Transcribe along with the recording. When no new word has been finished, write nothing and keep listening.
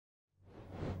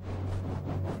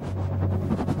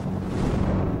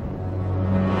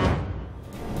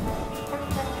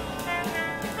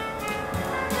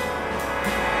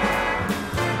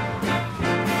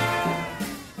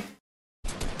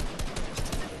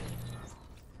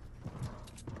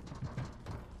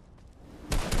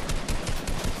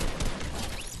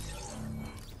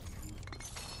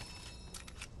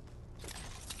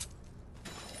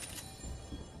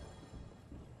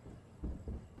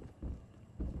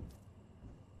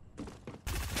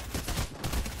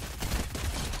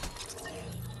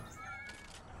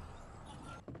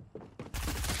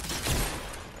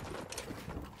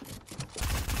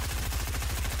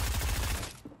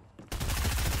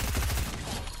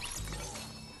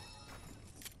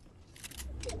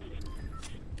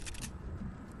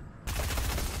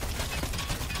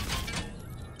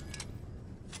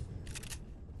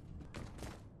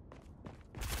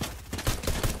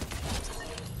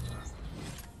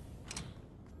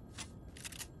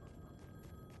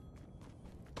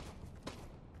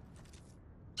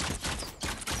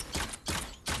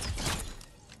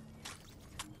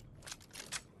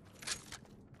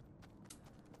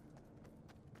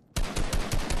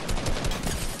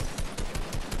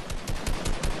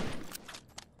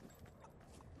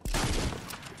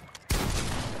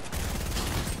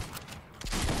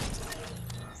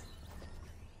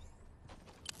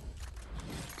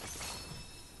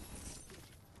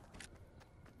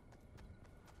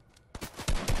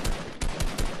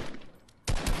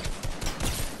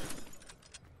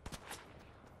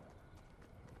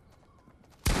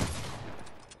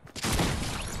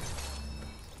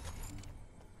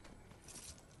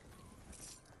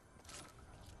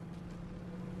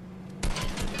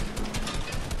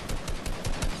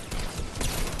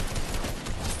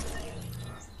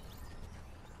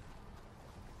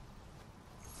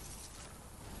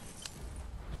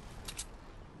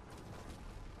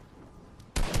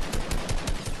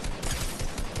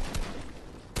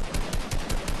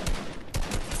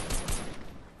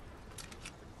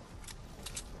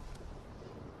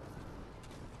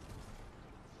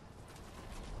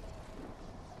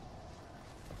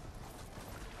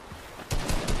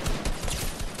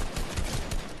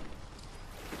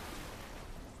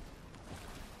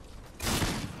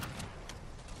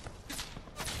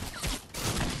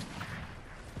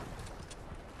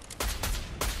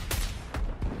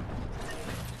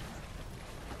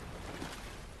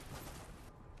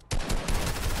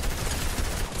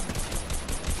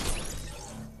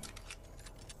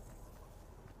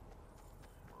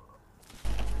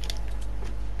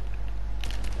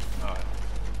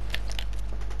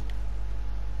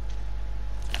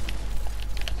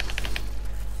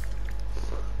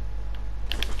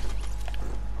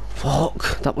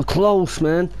That was close,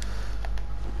 man.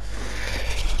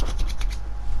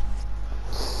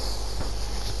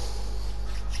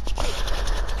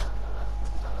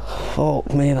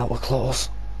 Fuck me, that was close.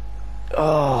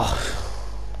 Oh.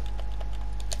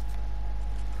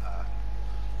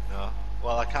 No.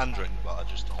 Well, I can drink, but I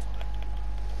just don't want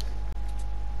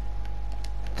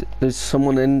it. There's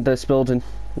someone in this building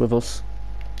with us.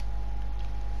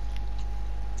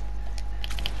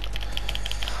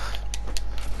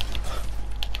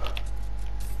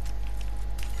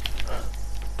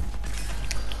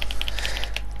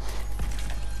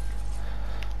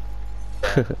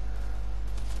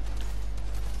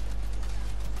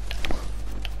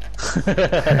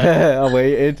 I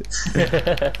waited.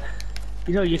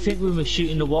 You know, you think we were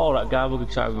shooting the wall, that guy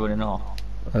would start running off.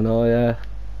 I know, yeah.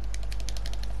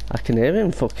 I can hear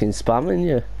him fucking spamming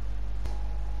you.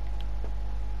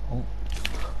 Oh.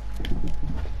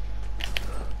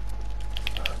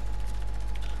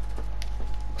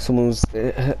 Someone's...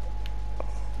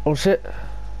 oh shit.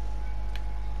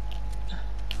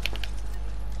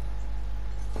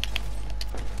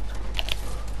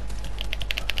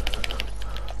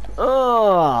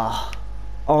 Oh!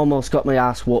 Almost got my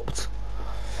ass whooped.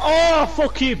 Oh,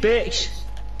 fuck you, bitch!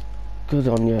 Good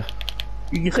on you.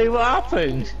 You see what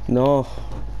happened? No.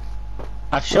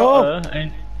 I shot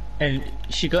her and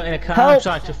she got in a car and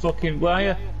tried to fucking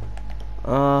wire.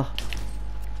 I'm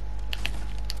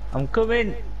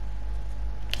coming.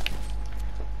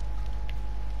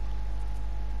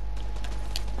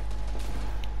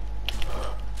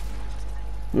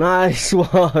 Nice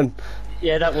one.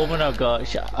 Yeah, that woman I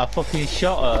got, I fucking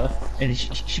shot her and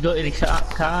she got in a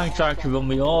car and tried to run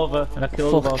me over and I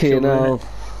killed her. Fucking hell.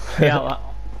 Yeah, like,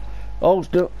 oh,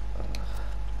 no.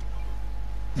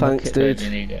 Thanks,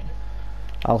 dude.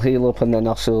 I'll heal up and then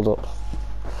I'll shield up.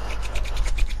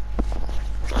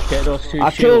 Get those two I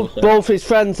killed both his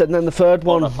friends and then the third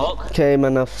one came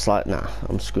and I was like, nah,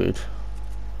 I'm screwed.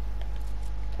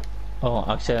 Oh,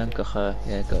 actually,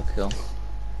 yeah, got a kill.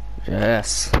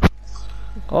 Yes.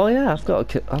 Oh yeah, I've got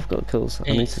kills.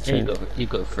 I need to change. You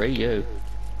got 3, you.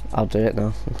 I'll do it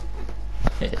now.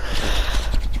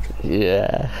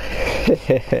 Yeah.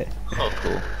 Oh,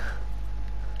 cool.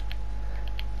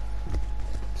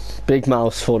 Big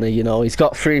Mouth's funny, you know. He's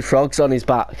got 3 frogs on his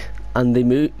back, and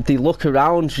they look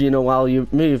around, you know, while you're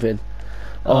moving.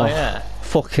 Oh yeah.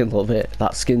 Fucking love it.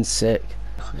 That skin's sick.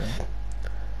 Yeah.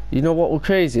 You know what was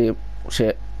crazy?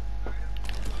 Shit.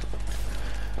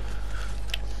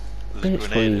 Bitch,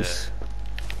 please.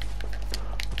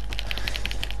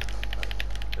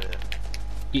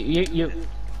 You.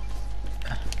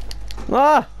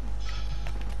 Ah!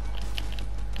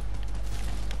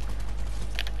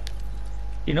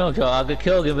 You know, Joe, I could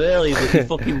kill him early, but you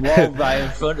fucking walled right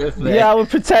in front of me. Yeah, we're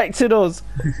protecting us.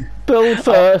 Build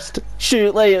first,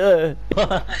 shoot later.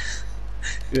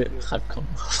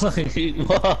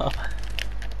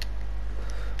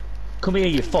 Come here,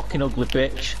 you fucking ugly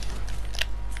bitch.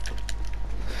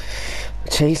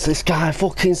 Chase this guy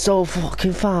fucking so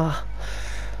fucking far.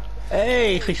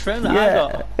 Hey, his friend that I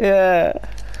got. Yeah.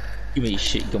 Give me your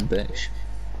shit, dumb bitch.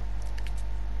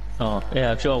 Oh,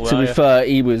 yeah, I'm sure. To be fair,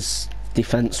 he was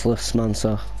defenceless, man,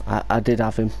 so I did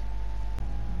have him.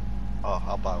 Oh,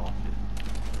 I'll buy one.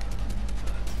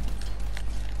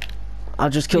 I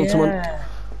just killed someone.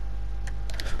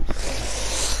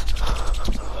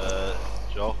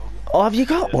 Joe? Oh, have you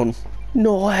got one?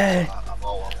 No way. I'm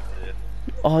all on here.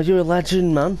 Oh, you're a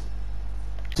legend, man.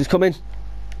 Just come in.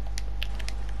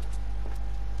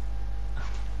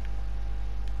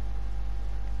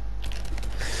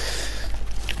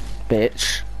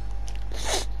 Bitch.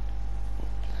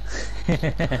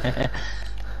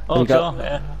 Oh, Joe,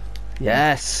 yeah.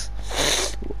 Yes.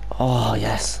 Oh,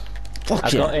 yes. Fuck I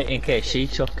yeah. got it in case she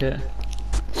took it.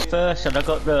 First, and I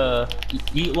got the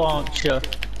yeet launcher.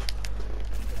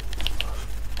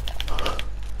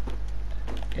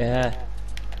 Yeah.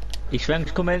 His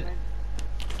friend's coming.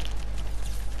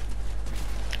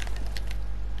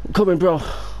 Coming, bro.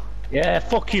 Yeah,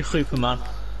 fuck you, Superman.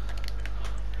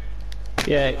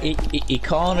 Yeah, he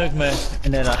cornered me,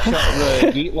 and then I shot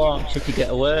the yeet launcher to get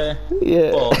away.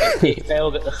 Yeah. But it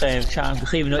failed at the same time,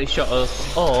 because even though he shot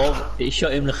us all, it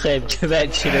shot him the same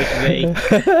direction as me.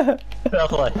 I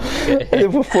was like,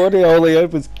 it was funny, all he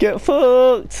heard was, get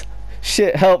fucked!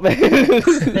 Shit, help me!